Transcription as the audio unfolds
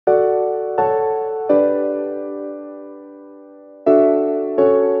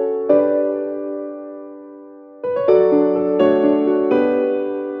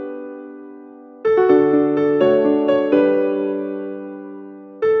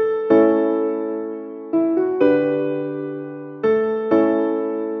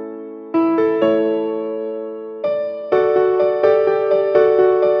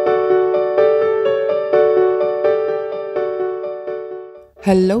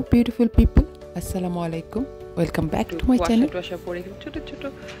beautiful people, assalamu alaikum, welcome back to my channel. ছোট ছোট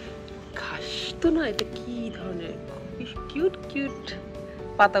ঘাস তো না, এটা কি ধরনের কিউট কিউট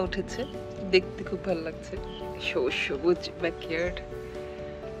পাতা উঠেছে, দেখতে খুব ভালো লাগছে। সবুজ ব্যাকইয়ার্ড,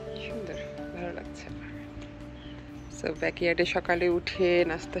 সুন্দর ভালো লাগছে। সো ব্যাকইয়ার্ডে সকালে উঠে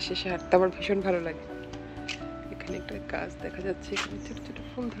নাস্তা শেষে হাঁটতে আমার ভীষণ ভালো লাগে। এখানে একটা গাছ দেখা যাচ্ছে, এখানে ছোট ছোট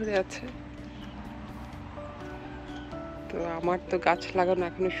ফুল ধরে আছে। তো আমার তো গাছ লাগানো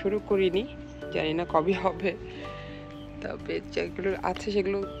এখনো শুরু করিনি, জানি না কবে হবে, তবে যেগুলো আছে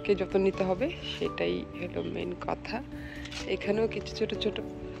সেগুলোকে যত্ন নিতে হবে, সেটাই হলো মেন কথা। এখানেও কিছু ছোট ছোট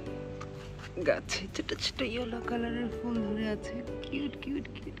গাছে ছোট ছোট ইয়েলো কালারের ফুল ধরে আছে, cute cute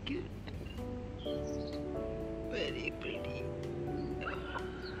cute cute, very pretty.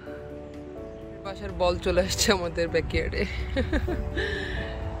 বাসার বল চলে আসছে আমাদের ব্যাকইয়ার্ডে।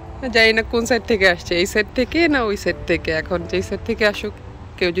 জানি না কোন সাইড থেকে আসছে, এই সাইড থেকে না ওই সাইড থেকে। এখন যেই সাইড থেকে আসুক,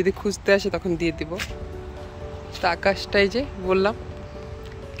 কেউ যদি খুঁজতে আসে তখন দিয়ে দিব। তো আকাশটাই যে বললাম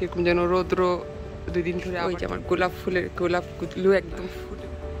কিরকম যেন রৌদ্র 2 দিন ধরে। ওই যে আমার গোলাপগুলো একদম ফুটে,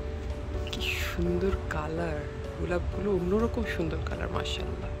 কি সুন্দর কালার, গোলাপগুলো অন্যরকম সুন্দর কালার,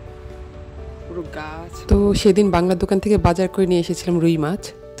 মাশাআল্লাহ পুরো গাছ। তো সেদিন বাংলা দোকান থেকে বাজার করে নিয়ে এসেছিলাম রুই মাছ।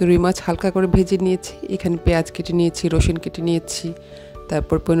 তো রুই মাছ হালকা করে ভেজে নিয়েছি, এখানে পেঁয়াজ কেটে নিয়েছি, রসুন কেটে নিয়েছি,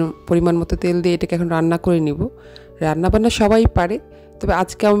 তারপর পরিমাণ মতো তেল দিয়ে এটাকে এখন রান্না করে নিব। রান্না বান্না সবাই পারে, তবে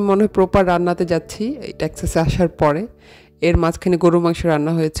আজকে আমি মনে হয় প্রপার রান্নাতে যাচ্ছি এই টেক্সাসে আসার পরে। এর মাঝখানে গরু মাংস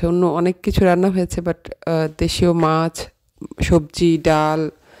রান্না হয়েছে, অন্য অনেক কিছু রান্না হয়েছে, বাট দেশীয় মাছ, সবজি, ডাল,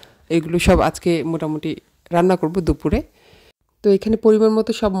 এগুলো সব আজকে মোটামুটি রান্না করব দুপুরে। তো এখানে পরিমাণ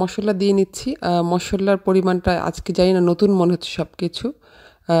মতো সব মশলা দিয়ে নিচ্ছি। মশলার পরিমাণটা আজকে জানি না, নতুন মনে হচ্ছে সব কিছু।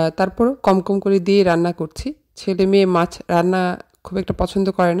 তারপরও কম কম করে দিয়ে রান্না করছি। ছেলে মেয়ে মাছ রান্না খুব একটা পছন্দ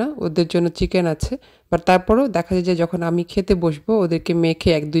করে না, ওদের জন্য চিকেন আছে, বাট তারপরও দেখা যায় যে যখন আমি খেতে বসবো ওদেরকে মেখে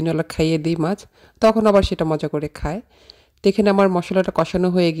 1-2 নলা খাইয়ে দিই মাছ, তখন আবার সেটা মজা করে খায়। তো এখানে আমার মশলাটা কষানো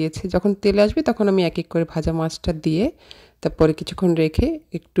হয়ে গিয়েছে, যখন তেলে আসবে তখন আমি এক এক করে ভাজা মাছটা দিয়ে তারপরে কিছুক্ষণ রেখে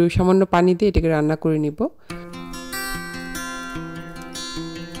একটু সামান্য পানি দিয়ে এটাকে রান্না করে নিব।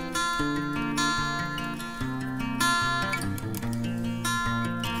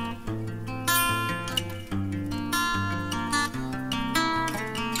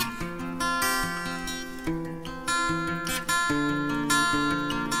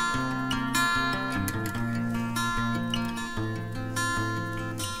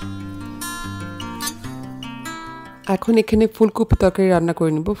 এখন এখানে ফুলকপি তরকারি রান্না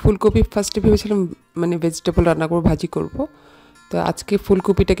করে নিব। ফুলকপি ফার্স্টে ভেবেছিলাম মানে ভেজিটেবল রান্না করবো, ভাজি করব। তো আজকে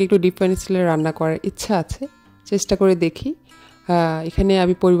ফুলকপিটাকে একটু ডিফারেন্ট স্টাইলে রান্না করার ইচ্ছা আছে, চেষ্টা করে দেখি। এখানে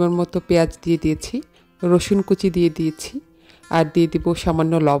আমি পরিমাণ মতো পেঁয়াজ দিয়ে দিয়েছি, রসুন কুচি দিয়ে দিয়েছি, আর দিয়ে দিব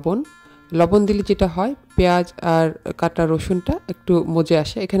সামান্য লবণ। লবণ দিলে যেটা হয়, পেঁয়াজ আর কাটা রসুনটা একটু মজে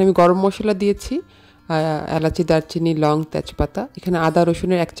আসে। এখানে আমি গরম মশলা দিয়েছি, এলাচি, দারচিনি, লং, তেজপাতা। এখানে আদা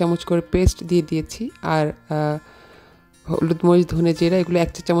রসুনের 1 চামচ করে পেস্ট দিয়ে দিয়েছি, আর হলুদ, মরিচ, ধনে, জিরা এগুলো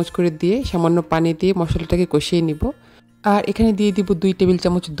 1 চা চামচ করে দিয়ে সামান্য পানি দিয়ে মশলাটাকে কষিয়ে নিব। আর এখানে দিয়ে দিব 2 টেবিল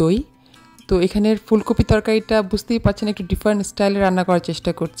চামচ দই। তো এখানের ফুলকপি তরকারিটা বুঝতেই পারছেন একটু ডিফারেন্ট স্টাইলে রান্না করার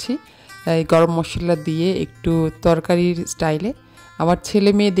চেষ্টা করছি, এই গরম মশলা দিয়ে একটু তরকারির স্টাইলে। আমার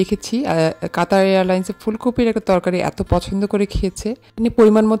ছেলে মেয়ে দেখেছি কাতার এয়ারলাইন্সে ফুলকপির একটা তরকারি এত পছন্দ করে খেয়েছে। এখানে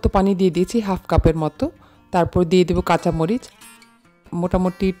পরিমাণ মতো পানি দিয়ে দিয়েছি, 1/2 কাপের মতো। তারপর দিয়ে দেবো কাঁচামরিচ,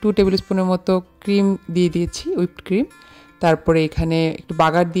 মোটামুটি 2 টেবিল স্পুনের মতো ক্রিম দিয়ে দিয়েছি, হুইপড ক্রিম। তারপরে এখানে একটু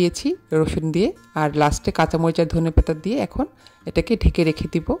বাগার দিয়েছি রসুন দিয়ে, আর লাস্টে কাঁচামরিচ আর ধনেপাতা দিয়ে এখন এটাকে ঢেকে রেখে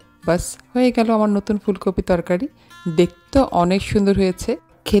দিব। বাস হয়ে গেল আমার নতুন ফুলকপি তরকারি। দেখতেও অনেক সুন্দর হয়েছে,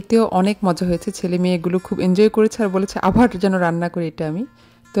 খেতেও অনেক মজা হয়েছে। ছেলে মেয়েগুলো খুব এনজয় করেছে আর বলেছে আবার যেন রান্না করি এটা আমি।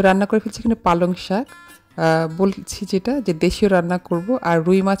 তো রান্না করে ফেলছি এখানে পালং শাক, বলছি যেটা যে দেশীয় রান্না করব, আর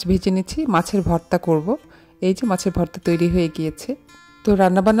রুই মাছ ভেজে নিচ্ছি, মাছের ভর্তা করব। এই যে মাছের ভর্তা তৈরি হয়ে গিয়েছে। তো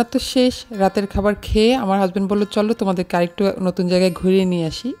রান্নাবান্না তো শেষ, রাতের খাবার খেয়ে আমার হাজব্যান্ড বললো চলো তোমাদেরকে আরেকটু নতুন জায়গায় ঘুরিয়ে নিয়ে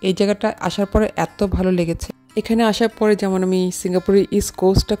আসি। এই জায়গাটা আসার পরে এত ভালো লেগেছে। এখানে আসার পরে যেমন আমি সিঙ্গাপুরের ইস্ট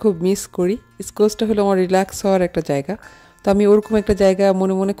কোস্টটা খুব মিস করি। ইস্ট কোস্টটা হলো আমার রিল্যাক্স হওয়ার একটা জায়গা, তো আমি ওরকম একটা জায়গা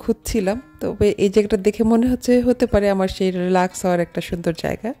মনে মনে খুঁজছিলাম। তবে এই জায়গাটা দেখে মনে হতে পারে আমার সেই রিল্যাক্স হওয়ার একটা সুন্দর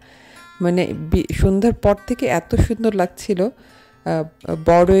জায়গা। মানে সন্ধ্যার পর থেকে এত সুন্দর লাগছিল,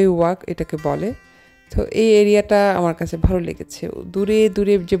 বড়ওয়ে ওয়াক এটাকে বলে। তো এই এরিয়াটা আমার কাছে ভালো লেগেছে। দূরে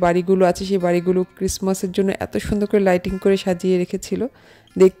দূরে যে বাড়িগুলো আছে সেই বাড়িগুলো ক্রিসমাসের জন্য এত সুন্দর করে লাইটিং করে সাজিয়ে রেখেছিল,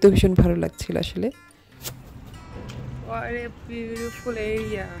 দেখতেও ভীষণ ভালো লাগছিল আসলে। বিউটিফুল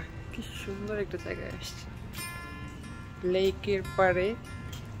এরিয়া, কি সুন্দর একটা জায়গায় আসছে, লেকের পাড়ে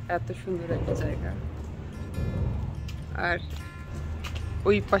এত সুন্দর একটা জায়গা। আর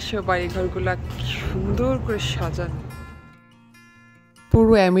ওই পাশে বাড়িঘরগুলা কি সুন্দর করে সাজানো।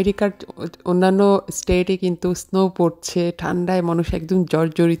 পুরো আমেরিকার অন্যান্য স্টেটে কিন্তু স্নো পড়ছে, ঠান্ডায় মানুষ একদম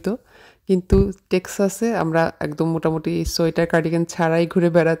জর্জরিত, কিন্তু টেক্সাসে আমরা একদম মোটামুটি সোয়েটার কার্ডিগান ছাড়াই ঘুরে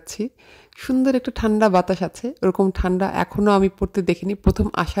বেড়াচ্ছি। সুন্দর একটা ঠান্ডা বাতাস আছে, ওরকম ঠান্ডা এখনও আমি পড়তে দেখিনি। প্রথম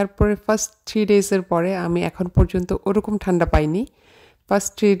আসার পরে ফার্স্ট 3 ডেজের পরে আমি এখন পর্যন্ত ওরকম ঠান্ডা পাইনি।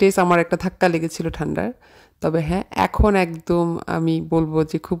 ফার্স্ট 3 ডেজ আমার একটা ধাক্কা লেগেছিল ঠান্ডার। তবে হ্যাঁ, এখন একদম আমি বলবো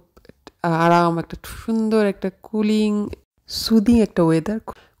যে খুব আরাম, একটা সুন্দর একটা কুলিং সুদিং একটা ওয়েদার,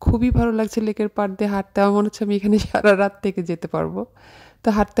 খুবই ভালো লাগছে। লেকের পাড় দিয়ে হাঁটতে আমার মনে হচ্ছে আমি এখানে সারা রাত থেকে যেতে পারবো। তো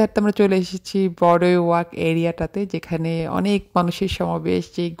হাঁটতে হাঁটতে আমরা চলে এসেছি ব্রডওয়ে ওয়াক এরিয়াটাতে, যেখানে অনেক মানুষের সমাবেশ,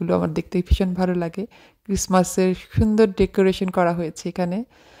 যেগুলো আমার দেখতে ভীষণ ভালো লাগে। ক্রিসমাসের সুন্দর ডেকোরেশন করা হয়েছে এখানে,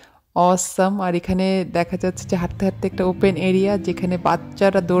 অসাম। আর এখানে দেখা যাচ্ছে যে হাঁটতে হাঁটতে একটা ওপেন এরিয়া, যেখানে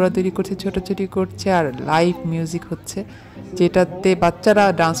বাচ্চারা দৌড়াদৌড়ি করছে, ছোটাছুটি করছে, আর লাইভ মিউজিক হচ্ছে, যেটাতে বাচ্চারা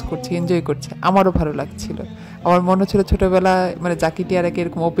ডান্স করছে, এনজয় করছে। আমারও ভালো লাগছিল। আমার মনে হচ্ছিল ছোটোবেলায় মানে জাকিটিয়ার আগে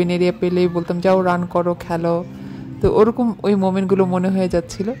এরকম ওপেন এরিয়া পেলেই বলতাম যাও রান করো, খেলো। তো ওরকম ওই মোমেন্টগুলো মনে হয়ে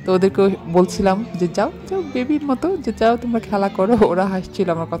যাচ্ছিল। তো ওদেরকে বলছিলাম যে যাও যাও, বেবির মতো যে যাও তোমরা খেলা করো। ওরা হাসছিল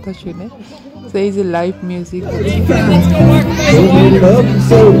আমার কথা শুনে। তো এই যে live music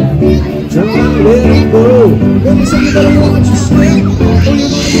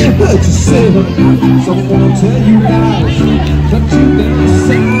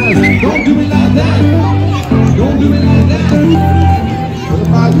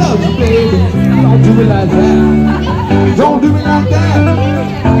Don't do me like that.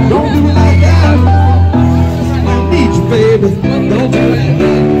 Don't do me like that. I need you, baby. Don't do me like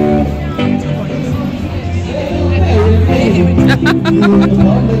that.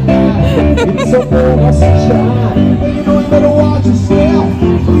 It's so full of sunshine. You know you better watch yourself.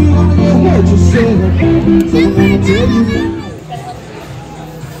 You're gonna get hurt yourself. So I'm gonna tell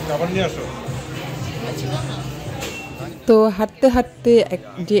you. তো হাঁটতে হাঁটতে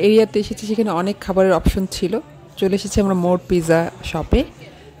যে এরিয়াতে এসেছি সেখানে অনেক খাবারের option ছিল। চলে এসেছি আমরা মোর পিৎজা শপে।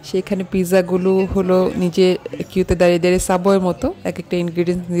 সেখানে পিৎজাগুলো হলো নিজে কিউতে দাঁড়িয়ে দাঁড়িয়ে সাবওয়ের মতো এক একটা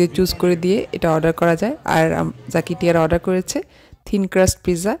ইনগ্রিডিয়েন্টস নিজে চুজ করে দিয়ে এটা অর্ডার করা যায়। আর জাকিটিয়ার অর্ডার করেছে থিন ক্রাস্ট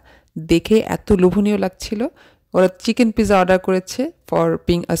পিৎজা, দেখে এত লোভনীয় লাগছিল। ওরা চিকেন পিৎজা অর্ডার করেছে for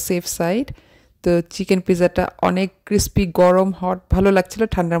being a safe side. তো চিকেন পিৎজাটা অনেক ক্রিস্পি, গরম, হট, ভালো লাগছিল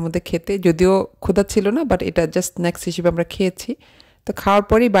ঠান্ডার মধ্যে খেতে। যদিও ক্ষুধা ছিল না, বাট এটা জাস্ট স্ন্যাক্স হিসেবে আমরা খেয়েছি। তো খাওয়ার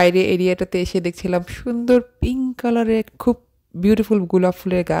পরেই বাইরে এরিয়াটাতে এসে দেখছিলাম সুন্দর পিঙ্ক কালারের খুব বিউটিফুল গোলাপ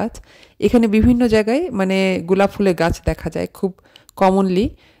ফুলের গাছ। এখানে বিভিন্ন জায়গায় মানে গোলাপ ফুলের গাছ দেখা যায় খুব কমনলি,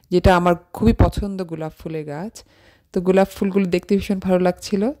 যেটা আমার খুবই পছন্দ গোলাপ ফুলের গাছ। তো গোলাপ ফুলগুলো দেখতে ভীষণ ভালো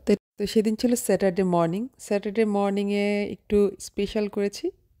লাগছিল। তো সেদিন ছিল স্যাটারডে মর্নিং। স্যাটারডে মর্নিংয়ে একটু স্পেশাল করেছি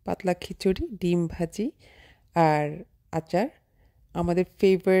পাতলা খিচুড়ি, ডিম ভাজি আর আচার। আমাদের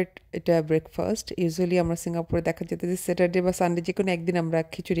ফেভারিট এটা ব্রেকফাস্ট। ইউজুয়ালি আমরা সিঙ্গাপুরে দেখা যেত যে স্যাটারডে বা সানডে যে কোনো একদিন আমরা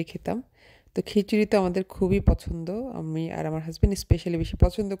খিচুড়ি খেতাম। তো খিচুড়ি তো আমাদের খুবই পছন্দ। আমি আর আমার হাজব্যান্ড স্পেশালি বেশি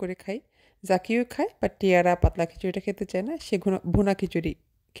পছন্দ করে খাই। জাকিও খায়, বাট টিয়ারা পাতলা খিচুড়িটা খেতে চায় না, সে ভুনা খিচুড়ি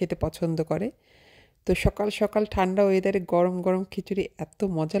খেতে পছন্দ করে। তো সকাল সকাল ঠান্ডা ওয়েদারে গরম গরম খিচুড়ি এত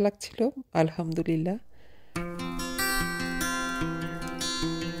মজা লাগছিল, আলহামদুলিল্লাহ।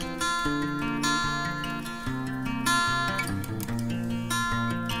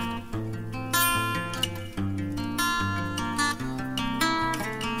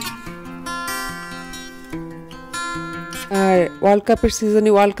 আর ওয়ার্ল্ড কাপের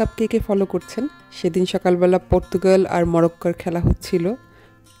সিজনে ওয়ার্ল্ড কাপ কে কে ফলো করছেন? সেদিন সকালবেলা পর্তুগাল আর মরক্কোর খেলা হচ্ছিল।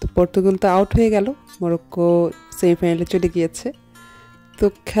 তো পর্তুগাল তো আউট হয়ে গেল, মরক্কো সেমিফাইনালে চলে গিয়েছে। তো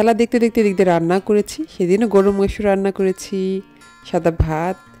খেলা দেখতে দেখতে দেখতে রান্না করেছি। সেদিনও গরম মাংস রান্না করেছি, সাদা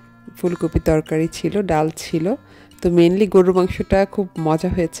ভাত, ফুলকপি তরকারি ছিল, ডাল ছিল। তো মেনলি গরুর মাংসটা খুব মজা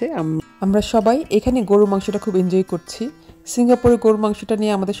হয়েছে। আমরা সবাই এখানে গরুর মাংসটা খুব এনজয় করছি। সিঙ্গাপুরে গরুর মাংসটা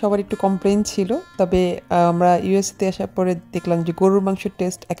নিয়ে আমাদের সবার একটু কমপ্লেন ছিল, তবে আমরা ইউএসএতে আসার পরে দেখলাম যে গরুর মাংসের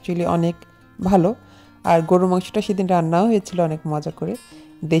টেস্ট অ্যাকচুয়ালি অনেক ভালো। আর গরুর মাংসটা সেদিন রান্নাও হয়েছিল অনেক মজা করে।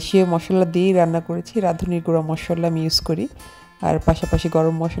 দেশীয় মশলা দিয়েই রান্না করেছি, রাঁধুনির গুঁড়া মশলা আমি ইউজ করি। আর পাশাপাশি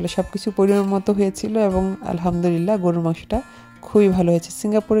গরম মশলা সব কিছু পরিমাণ মতো হয়েছিল, এবং আলহামদুলিল্লাহ গরুর মাংসটা খুবই ভালো হয়েছে।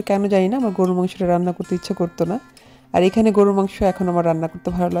 সিঙ্গাপুরে কেন জানি না আমার গরুর মাংসটা রান্না করতে ইচ্ছে করতো না, আর এখানে গরুর মাংস এখন আমার রান্না করতে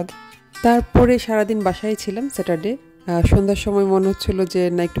ভালো লাগে। তারপরে সারাদিন বাসায় ছিলাম স্যাটারডে। সন্ধ্যার সময় মনে হচ্ছিল যে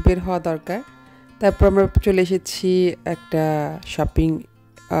না একটু বের হওয়া দরকার। তারপর আমরা চলে এসেছি একটা শপিং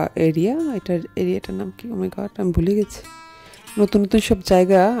এরিয়াটার নাম কি, ও মাই গড আমি ভুলে গেছি। নতুন নতুন সব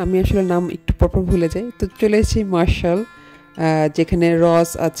জায়গা আমি আসলে নাম একটু পরপর ভুলে যাই। তো চলে এসেছি মার্শাল, যেখানে রস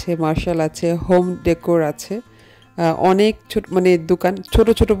আছে, মার্শাল আছে, হোম ডেকোর আছে, অনেক ছোট মানে দোকান। ছোট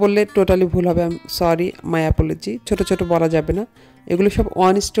ছোট বললে টোটালি ভুল হবে, সরি, মাই অ্যাপোলজি। ছোট ছোট বলা যাবে না, এগুলো সব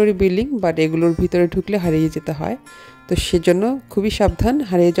 1 স্টোরি বিল্ডিং, বাট এগুলোর ভিতরে ঢুকলে হারিয়ে যেতে হয়। তো সেজন্য খুবই সাবধান,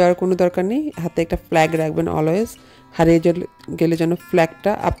 হারিয়ে যাওয়ার কোনো দরকার নেই। হাতে একটা ফ্ল্যাগ রাখবেন অলওয়েজ, হারিয়ে গেলে যেন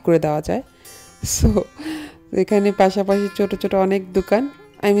ফ্ল্যাগটা আপ করে দেওয়া যায়। সো এখানে পাশাপাশি ছোট ছোট অনেক দোকান।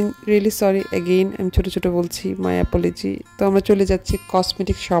 I mean really sorry again, আমি ছোট ছোট বলছি, মাই অ্যাপোলজি। তো আমরা চলে যাচ্ছি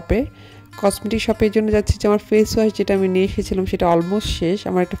কসমেটিক শপে। কসমেটিক শপের জন্য যাচ্ছি যে আমার ফেস ওয়াশ যেটা আমি নিয়ে এসেছিলাম সেটা অলমোস্ট শেষ,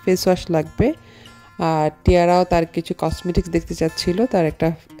 আমার একটা ফেস ওয়াশ লাগবে। আর টিয়ারাও তার কিছু কসমেটিক্স দেখতে চাচ্ছিল, তার একটা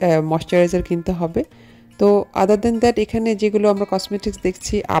ময়শ্চারাইজার কিনতে হবে। তো আদার দেন দ্যাট এখানে যেগুলো আমরা কসমেটিক্স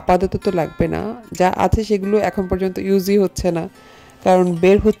দেখছি আপাতত তো লাগবে না, যা আছে সেগুলো এখন পর্যন্ত ইউজই হচ্ছে না, কারণ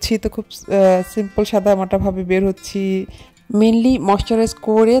বের হচ্ছি তো খুব সিম্পল সাদা মাটাভাবে বের হচ্ছি। মেনলি ময়শ্চারাইজ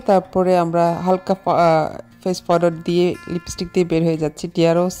করে তারপরে আমরা হালকা ফেস পাউডার দিয়ে লিপস্টিক দিয়ে বের হয়ে যাচ্ছি।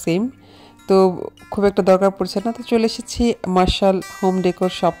 টিয়ারও সেম, তো খুব একটা দরকার পড়ছে না। তো চলে এসেছি মার্শাল হোম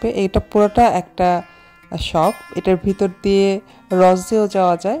ডেকোর শপে। এটা পুরোটা একটা শপ, এটার ভিতর দিয়ে রস দিয়েও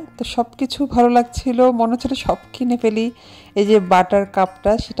যাওয়া যায়। তো সব কিছু ভালো লাগছিল, মনে হচ্ছিল সব কিনে ফেলি। এই যে বাটার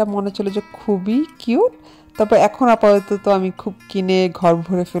কাপটা, সেটা মনে হচ্ছিল যে খুবই কিউট। তারপর এখন আপাতত আমি খুব কিনে ঘর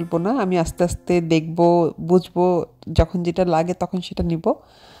ভরে ফেলবো না, আমি আস্তে আস্তে দেখবো, বুঝবো, যখন যেটা লাগে তখন সেটা নিব।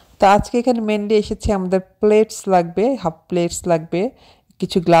 তো আজকে এখানে মেনলি এসেছে আমাদের প্লেটস লাগবে, হাফ প্লেটস লাগবে,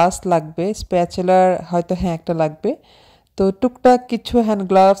 কিছু গ্লাস লাগবে, স্প্যাচুলার হয়তো একটা লাগবে। তো টুকটাক কিছু হ্যান্ড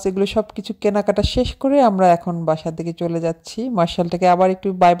গ্লাভস, এগুলো সব কিছু কেনাকাটা শেষ করে আমরা এখন বাসার দিকে চলে যাচ্ছি। মার্শালটাকে আবার একটু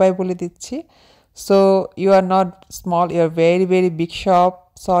বাই বাই বলে দিচ্ছি। So you are not small, you are very very big shop,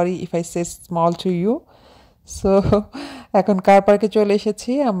 sorry if I say small to you. So এখন কার পার্কে চলে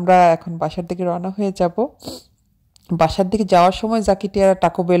এসেছি, আমরা এখন বাসার দিকে রওনা হয়ে যাব। বাসার দিকে যাওয়ার সময় জাকি টিয়ারা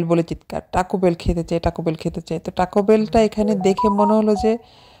টাকো বেল বলে চিৎকার, টাকো বেল খেতে চাই, টাকো বেল খেতে চাই। তো টাকো বেলটা এখানে দেখে মনে হলো যে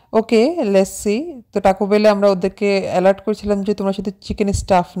ওকে লেটস সি। তো টাকো বেলে আমরা ওদেরকে অ্যালার্ট করেছিলাম যে তোমরা শুধু চিকেন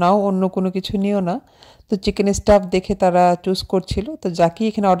স্টাফ নাও, অন্য কোনো কিছু নিও না। তো চিকেন স্টাফ দেখে তারা চুজ করছিল। তো জাকি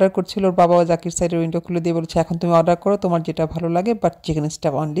এখানে অর্ডার করছিল, ওর বাবাও জাকির সাইডের উইন্ডো খুলে দিয়ে বলছে এখন তুমি অর্ডার করো, তোমার যেটা ভালো লাগে, বাট চিকেন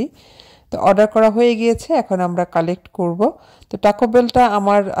স্টাফ অনলি। তো অর্ডার করা হয়ে গিয়েছে, এখন আমরা কালেক্ট করব। তো টাকো বেলটা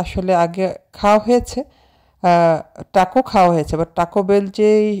আমার আসলে আগে খাওয়া হয়েছে, টাকো খাওয়া হয়েছে, বাট টাকো বেল যে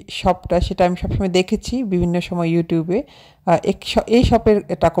শপটা সেটা আমি সবসময় দেখেছি বিভিন্ন সময় ইউটিউবে। এই শপের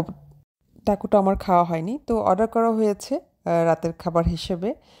টাকোটা আমার খাওয়া হয়নি। তো অর্ডার করা হয়েছে রাতের খাবার হিসেবে।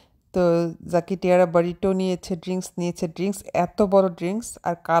 তো জাকি টিয়ারা বারিটো নিয়েছে, ড্রিঙ্কস নিয়েছে। ড্রিঙ্কস এত বড় ড্রিঙ্কস,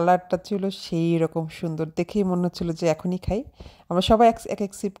 আর কালারটা ছিল সেই রকম সুন্দর, দেখেই মনে হচ্ছিল যে এখনই খাই। আমরা সবাই এক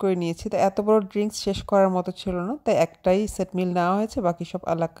এক সিপ করে নিয়েছি। তো এত বড় ড্রিঙ্কস শেষ করার মতো ছিল না, তাই একটাই সেট মিল নেওয়া হয়েছে, বাকি সব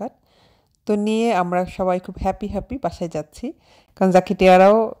আলাকাট। তো নিয়ে আমরা সবাই খুব হ্যাপি বাসায় যাচ্ছি, কারণ জাকি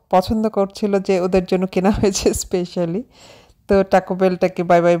টিয়ারাও পছন্দ করছিল যে ওদের জন্য কেনা হয়েছে স্পেশালি। তো টাকো বেলটাকে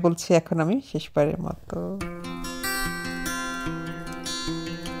বাই বাই বলছি এখন আমি শেষবারের মতো।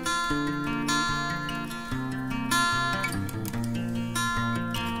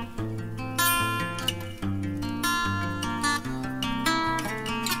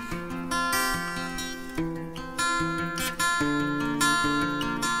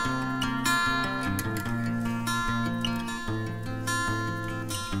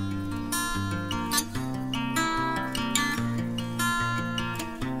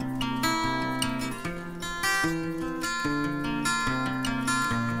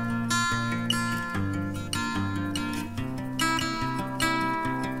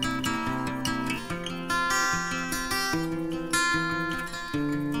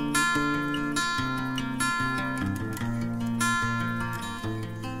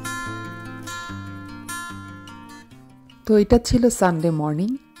 তো এটা ছিল সানডে মর্নিং।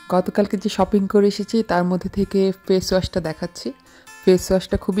 গতকালকে যে শপিং করে এসেছি তার মধ্যে থেকে ফেস ওয়াশটা দেখাচ্ছি। ফেস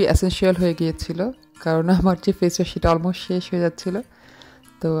ওয়াশটা খুবই এসেনশিয়াল হয়ে গিয়েছিল, কারণ আমার যে ফেস ওয়াশ সেটা অলমোস্ট শেষ হয়ে যাচ্ছিল।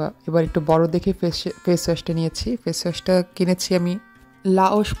 তো এবার একটু বড় দেখে ফেস ওয়াশটা নিয়েছি। ফেস ওয়াশটা কিনেছি আমি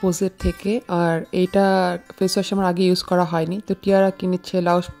লাওস পোজের থেকে, আর এইটা ফেস ওয়াশ আমার আগে ইউজ করা হয়নি। তো টিয়ারা কিনেছে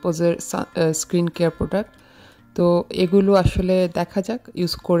লাওস পোজের স্কিন কেয়ার প্রোডাক্ট। তো এগুলো আসলে দেখা যাক,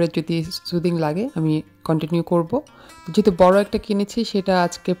 ইউজ করে যদি সুদিং লাগে আমি কন্টিনিউ করব। যেহেতু বড় একটা কিনেছি সেটা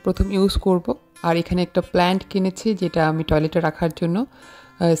আজকে প্রথম ইউজ করব। আর এখানে একটা প্ল্যান্ট কিনেছি যেটা আমি টয়লেটে রাখার জন্য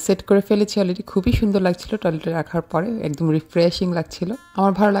সেট করে ফেলেছি অলরেডি। খুবই সুন্দর লাগছিল টয়লেটে রাখার পরে, একদম রিফ্রেশিং লাগছিল।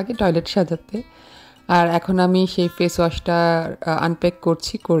 আমার ভালো লাগে টয়লেট সাজাতে। আর এখন আমি সেই ফেস ওয়াশটা আনপ্যাক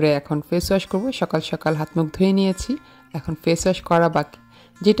করছি, করে এখন ফেস ওয়াশ করবো। সকাল সকাল হাত মুখ ধুয়ে নিয়েছি, এখন ফেস ওয়াশ করা বাকি।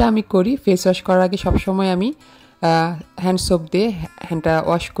 যেটা আমি করি, ফেস ওয়াশ করার আগে সবসময় আমি হ্যান্ড সোপ দিয়ে হ্যান্ডটা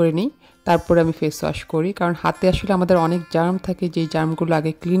ওয়াশ করে নিই, তারপরে আমি ফেস ওয়াশ করি। কারণ হাতে আসলে আমাদের অনেক জার্ম থাকে, যেই জার্মগুলো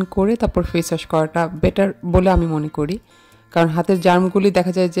আগে ক্লিন করে তারপর ফেস ওয়াশ করাটা বেটার বলে আমি মনে করি। কারণ হাতের জার্মগুলি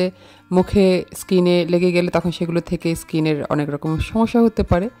দেখা যায় যে মুখে স্কিনে লেগে গেলে তখন সেগুলো থেকে স্কিনের অনেক রকম সমস্যা হতে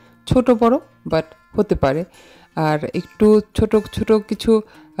পারে, ছোট বড় বাট হতে পারে। আর একটু ছোট ছোট কিছু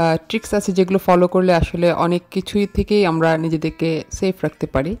ট্রিক্স আছে যেগুলো ফলো করলে আসলে অনেক কিছুই থেকেই আমরা নিজেদেরকে সেফ রাখতে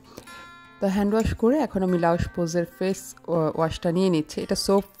পারি। তো হ্যান্ড ওয়াশ করে এখন আমি লাউশ পোজের ফেস ওয়াশটা নিয়ে নিচ্ছি। এটা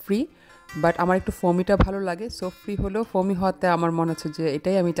সোপ ফ্রি, বাট আমার একটু ফোমিটা ভালো লাগে। সোপ ফ্রি হলেও ফোমি হওয়াতে আমার মনে হচ্ছে যে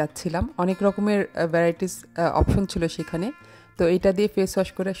এটাই আমি চাচ্ছিলাম। অনেক রকমের ভ্যারাইটিস অপশন ছিল সেখানে। তো এটা দিয়ে ফেস ওয়াশ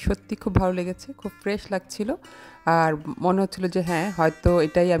করে সত্যি খুব ভালো লেগেছে, খুব ফ্রেশ লাগছিল। আর মনে হচ্ছিল যে হ্যাঁ, হয়তো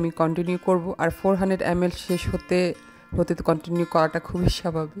এটাই আমি কন্টিনিউ করব। আর 400 ml শেষ হতে হতে তো কন্টিনিউ করাটা খুবই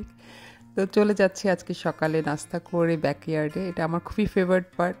স্বাভাবিক। তো চলে যাচ্ছি আজকে সকালে নাস্তা করে ব্যাকইয়ার্ডে। এটা আমার খুবই ফেভারিট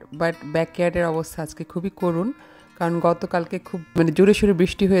পার্ট, বাট ব্যাকইয়ার্ডের অবস্থা আজকে খুবই করুণ। কারণ গতকালকে খুব জোরে সোরে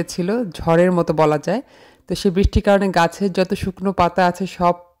বৃষ্টি হয়েছিল, ঝড়ের মতো বলা যায়। তো সেই বৃষ্টির কারণে গাছের যত শুকনো পাতা আছে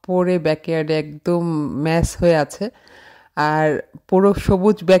সব পড়ে ব্যাকইয়ার্ডে একদম ম্যাশ হয়ে আছে। আর পুরো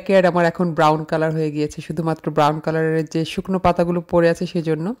সবুজ ব্যাকইয়ার্ড আমার এখন ব্রাউন কালার হয়ে গিয়েছে, শুধুমাত্র ব্রাউন কালারের যে শুকনো পাতাগুলো পড়ে আছে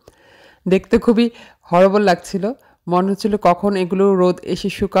সেজন্য। দেখতে খুবই হরিবল লাগছিল। মনে হচ্ছিল কখন এগুলো রোদ এসে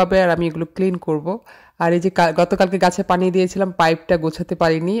শুকাবে আর আমি এগুলো ক্লিন করব। আর এই যে গতকালকে গাছে পানি দিয়েছিলাম, পাইপটা গোছাতে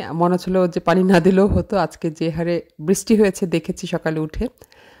পারিনি। মনে হচ্ছিল যে পানি না দিলেও হতো। আজকে যে হারে বৃষ্টি হয়েছে দেখেছি সকালে উঠে,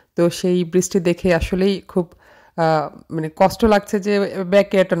 তো সেই বৃষ্টি দেখে আসলেই খুব কষ্ট লাগছে যে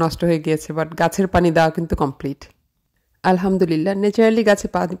ব্যাকইয়ার্ডটা নষ্ট হয়ে গিয়েছে। বাট গাছের পানি দেওয়া কিন্তু কমপ্লিট, আলহামদুলিল্লাহ। ন্যাচারালি গাছে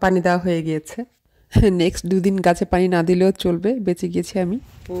পানি দেওয়া হয়ে গিয়েছে। নেক্সট 2 দিন গাছে পানি না দিলেও চলবে, বেঁচে গিয়েছি আমি।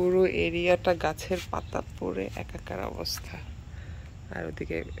 পুরো এরিয়াটা গাছের পাতা পড়ে একাকার অবস্থা। আর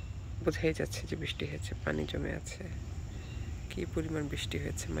ওদিকে বোঝাই যাচ্ছে যে বৃষ্টি হয়েছে, পানি জমে আছে। কি পরিমাণ বৃষ্টি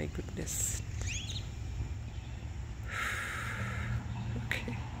হয়েছে, my goodness. Okay,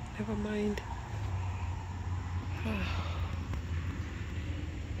 never mind.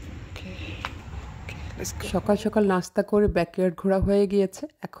 সকাল সকাল নাস্তা করে ব্যাকইয়ার্ড ঘোরা হয়ে গিয়েছে।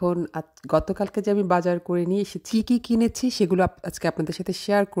 এখন গতকালকে যে আমি বাজার করে নিয়ে এসেছি, কী কিনেছি সেগুলো আজকে আপনাদের সাথে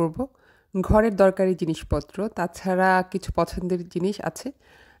শেয়ার করব। ঘরের দরকারি জিনিসপত্র, তাছাড়া কিছু পছন্দের জিনিস আছে।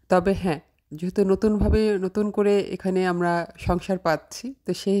 তবে হ্যাঁ, যেহেতু নতুন করে এখানে আমরা সংসার পাচ্ছি,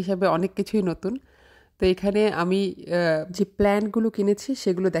 তো সেই হিসাবে অনেক কিছুই নতুন। তো এখানে আমি যে প্ল্যানগুলো কিনেছি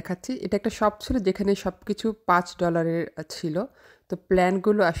সেগুলো দেখাচ্ছি। এটা একটা শপ ছিল যেখানে সব কিছু $5 ছিল। তো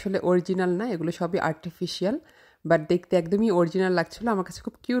প্ল্যানগুলো আসলে অরিজিনাল না, এগুলো সবই আর্টিফিশিয়াল, বাট দেখতে একদমই অরিজিনাল লাগছিল। আমার কাছে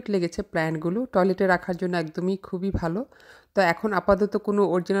খুব কিউট লেগেছে প্ল্যানগুলো, টয়লেটে রাখার জন্য একদমই খুবই ভালো। তো এখন আপাতত কোনো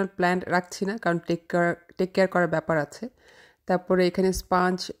অরিজিনাল প্ল্যান্ট রাখছি না, কারণ টেক কেয়ার করার ব্যাপার আছে। তারপরে এখানে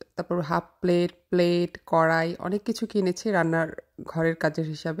স্পাঞ্জ, তারপর হাফ প্লেট, কড়াই, অনেক কিছু কিনেছি রান্নার ঘরের কাজের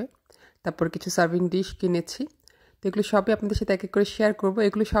হিসাবে। তারপর কিছু সার্ভিং ডিশ কিনেছি। তো এগুলো সবই আপনাদের সাথে এক এক করে শেয়ার করব।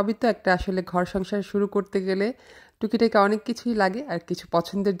 এগুলো সবই তো একটা আসলে ঘর সংসার শুরু করতে গেলে টুকিটাকি অনেক কিছুই লাগে, আর কিছু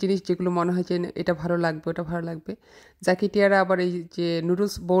পছন্দের জিনিস যেগুলো মনে হয় যে এটা ভালো লাগবে, ওটা ভালো লাগবে। টিয়ারা আবার এই যে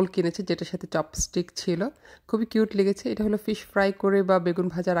নুডলস বোল কিনেছে যেটার সাথে চপস্টিক ছিল, খুবই কিউট লেগেছে। এটা হলো ফিশ ফ্রাই করে বা বেগুন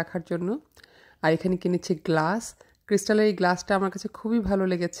ভাজা রাখার জন্য। আর এখানে কিনেছি গ্লাস। ক্রিস্টালের এই গ্লাসটা আমার কাছে খুবই ভালো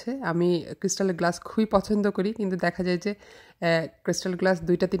লেগেছে। আমি ক্রিস্টালের গ্লাস খুবই পছন্দ করি, কিন্তু দেখা যায় যে ক্রিস্টাল গ্লাস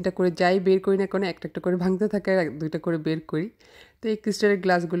 2-3টা করে যাই বের করি না কেন, একটা করে ভাঙতে থাকে আর 2টা করে বের করি। তো এই ক্রিস্টালের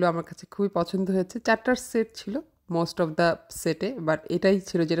গ্লাসগুলো আমার কাছে খুবই পছন্দ হয়েছে। 4টার সেট ছিল মোস্ট অফ দ্য সেটে, বাট এটাই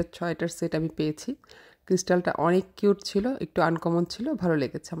ছিল যেটা 6টার সেট আমি পেয়েছি। ক্রিস্টালটা অনেক কিউট ছিল, একটু আনকমন ছিল, ভালো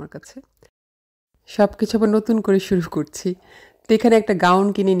লেগেছে আমার কাছে। সব কিছু আবার নতুন করে শুরু করছি। তো এখানে একটা গাউন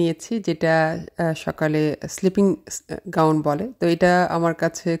কিনে নিয়েছি, যেটা সকালে স্লিপিং গাউন বলে। তো এটা আমার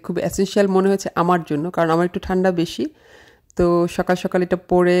কাছে খুব এসেনশিয়াল মনে হয়েছে আমার জন্য, কারণ আমার একটু ঠান্ডা বেশি। তো সকাল সকাল এটা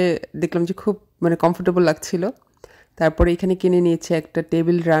পরে দেখলাম যে খুব কমফোর্টেবল লাগছিল। তারপরে এখানে কিনে নিয়েছি একটা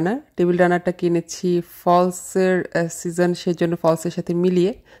টেবিল রানারটা কিনেছি ফলসের সিজন, সেই জন্য ফলসের সাথে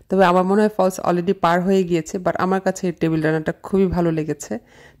মিলিয়ে। তবে আমার মনে হয় ফলস অলরেডি পার হয়ে গিয়েছে, বাট আমার কাছে এই টেবিল রানারটা খুবই ভালো লেগেছে,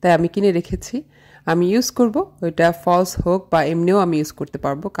 তাই আমি কিনে রেখেছি। আমি ইউজ করব, ওইটা ফলস হোক বা এমনিও আমি ইউজ করতে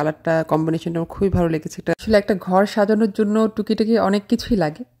পারবো। কালারটা কম্বিনেশনটা আমার খুবই ভালো লেগেছে। এটা আসলে একটা ঘর সাজানোর জন্য টুকিটাকি অনেক কিছুই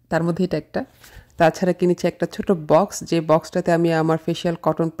লাগে, তার মধ্যে এটা একটা। তাছাড়া কিনেছি একটা ছোট বক্স, যে বক্সটাতে আমি আমার ফেশিয়াল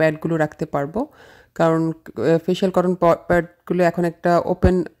কটন প্যাডগুলো রাখতে পারবো। কারণ ফেশিয়াল কটন প্যাডগুলো এখন একটা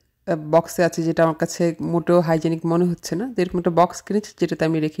ওপেন বক্সে আছে, যেটা আমার কাছে মোটেও হাইজেনিক মনে হচ্ছে না। যেরকম একটা বক্স কিনেছি যেটাতে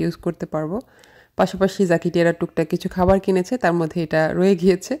আমি রেখে ইউজ করতে পারবো। পাশাপাশি টিয়ারা টুকটাক কিছু খাবার কিনেছে, তার মধ্যে এটা রয়ে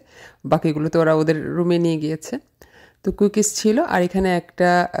গিয়েছে, বাকিগুলো তো ওরা ওদের রুমে নিয়ে গিয়েছে। তো কুকিজ ছিল, আর এখানে একটা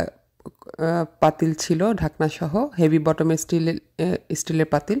পাতিল ছিল ঢাকনা সহ, হেভি বটমের স্টিলের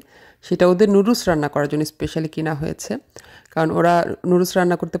পাতিল। সেটা ওদের নুডলস রান্না করার জন্য স্পেশালি কিনা হয়েছে, কারণ ওরা নুডলস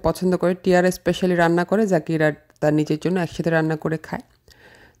রান্না করতে পছন্দ করে। টিয়ারা স্পেশালি রান্না করে, জাকিরা তার নিজের জন্য একসাথে রান্না করে খায়।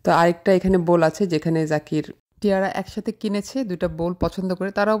 তো আরেকটা এখানে বোল আছে, যেখানে জাকির টিয়ারা একসাথে কিনেছে দুইটা বোল পছন্দ করে,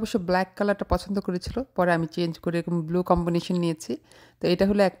 তারা অবশ্য ব্ল্যাক কালারটা পছন্দ করেছিল, পরে আমি চেঞ্জ করে এরকম ব্লু কম্বিনেশন নিয়েছি। তো এটা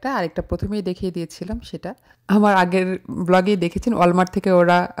হলো একটা, আরেকটা প্রথমেই দেখিয়ে দিয়েছিলাম সেটা আমার আগের ব্লগেই দেখেছেন, ওয়ালমার্ট থেকে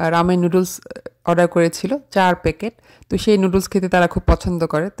ওরা রামেন নুডলস অর্ডার করেছিল 4 প্যাকেট। তো সেই নুডলস খেতে তারা খুব পছন্দ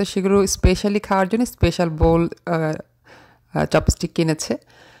করে, তো সেগুলো স্পেশালি খাওয়ার জন্য স্পেশাল বোল চপস্টিক কিনেছে।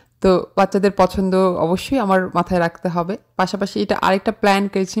 তো বাচ্চাদের পছন্দ অবশ্যই আমার মাথায় রাখতে হবে। পাশাপাশি এটা আরেকটা প্ল্যান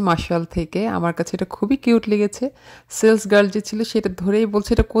করেছি মার্শাল থেকে, আমার কাছে এটা খুবই কিউট লেগেছে। সেলস গার্ল যে ছিল সেটা ধরেই বলছে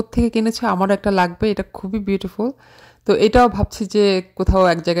এটা কোত্থেকে কিনেছো, আমারও একটা লাগবে, এটা খুবই বিউটিফুল। তো এটাও ভাবছি যে কোথাও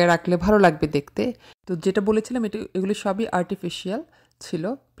এক জায়গায় রাখলে ভালো লাগবে দেখতে। তো যেটা বলেছিলাম এগুলো সবই আর্টিফিশিয়াল ছিল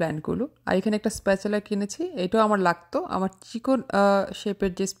প্ল্যান্টগুলো। আর এখানে একটা স্প্যাচুলার কিনেছি, এটাও আমার লাগতো। আমার চিকন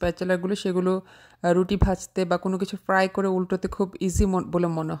শেপের যে স্প্যাচুলারগুলো সেগুলো রুটি ভাজতে বা কোনো কিছু ফ্রাই করে উল্টোতে খুব ইজি বলে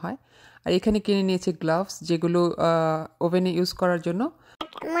মনে হয়। আর এখানে কিনে নিয়েছি গ্লাভস, যেগুলো ওভেনে ইউজ করার জন্য।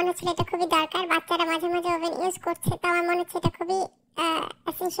 মনে হচ্ছিল এটা খুবই দরকার, বাচ্চারা মাঝে মাঝে ওভেন ইউজ করছে, তো আমার মনে হচ্ছে এটা খুবই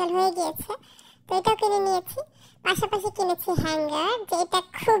এসেনশিয়াল হয়ে গিয়েছে, তো এটাও কিনে নিয়েছি। পাশাপাশি কিনেছি হ্যাঙ্গার, যেটা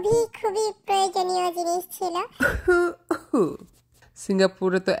খুবই খুবই প্রয়োজনীয় জিনিস ছিল।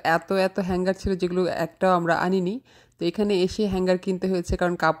 সিঙ্গাপুরে তো এত এত হ্যাঙ্গার ছিল যেগুলো একটাও আমরা আনিনি। তো এখানে এসে হ্যাঙ্গার কিনতে হয়েছে,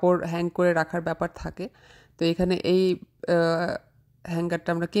 কারণ কাপড় হ্যাং করে রাখার ব্যাপার থাকে। তো এখানে এই হ্যাঙ্গারটা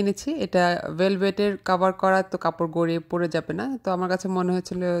আমরা কিনেছি, এটা ভেলভেটের কভার করা, তো কাপড় গড়িয়ে পড়ে যাবে না। তো আমার কাছে মনে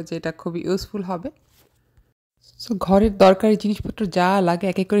হয়েছিল যে এটা খুবই ইউজফুল হবে। সো ঘরের দরকারি জিনিসপত্র যা লাগে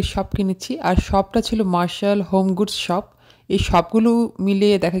এক এক করে সব কিনেছি, আর সবটা ছিল মার্শাল হোম গুডস শপ। এই সবগুলো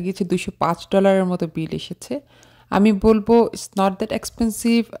মিলিয়ে দেখা গিয়েছে $205 মতো বিল এসেছে। আমি বলবো it's not that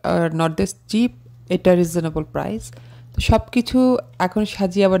expensive, not that chip, এটা রিজনেবল প্রাইস। তো সব কিছু এখন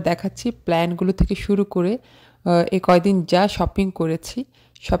সাজিয়ে আবার দেখাচ্ছি, প্ল্যানগুলো থেকে শুরু করে এই কয়দিন যা শপিং করেছি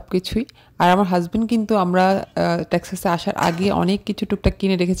সব কিছুই। আর আমার হাজব্যান্ড কিন্তু আমরা টেক্সাসে আসার আগে অনেক কিছু টুকটাক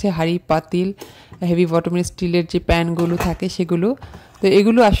কিনে রেখেছে, হাঁড়ি পাতিল, হেভি বটমের স্টিলের যে প্যানগুলো থাকে সেগুলো। তো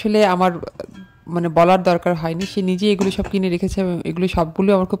এগুলো আসলে আমার মানে বলার দরকার হয়নি, সে নিজে এগুলো সব কিনে রেখেছে এবং এগুলো সবগুলো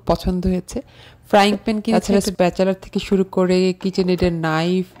আমার খুব পছন্দ হয়েছে। ফ্রাইং প্যান কিনেছে, ব্যাচেলার থেকে শুরু করে কিচেন এডের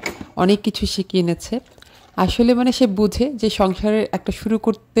নাইফ, অনেক কিছু সে কিনেছে। আসলে মানে সে বুঝে যে সংসারের একটা শুরু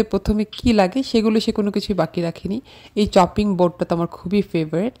করতে প্রথমে কি লাগে, সেগুলো সে কোনো কিছুই বাকি রাখেনি। এই চপিং বোর্ডটা তো আমার খুবই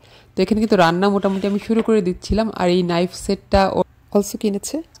ফেভারিট। তো এখানে কিন্তু রান্না মোটামুটি আমি শুরু করে দিচ্ছিলাম, আর এই নাইফ সেটটা অলসো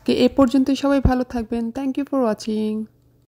কিনেছে। এ পর্যন্তই, সবাই ভালো থাকবেন। Thank you for watching.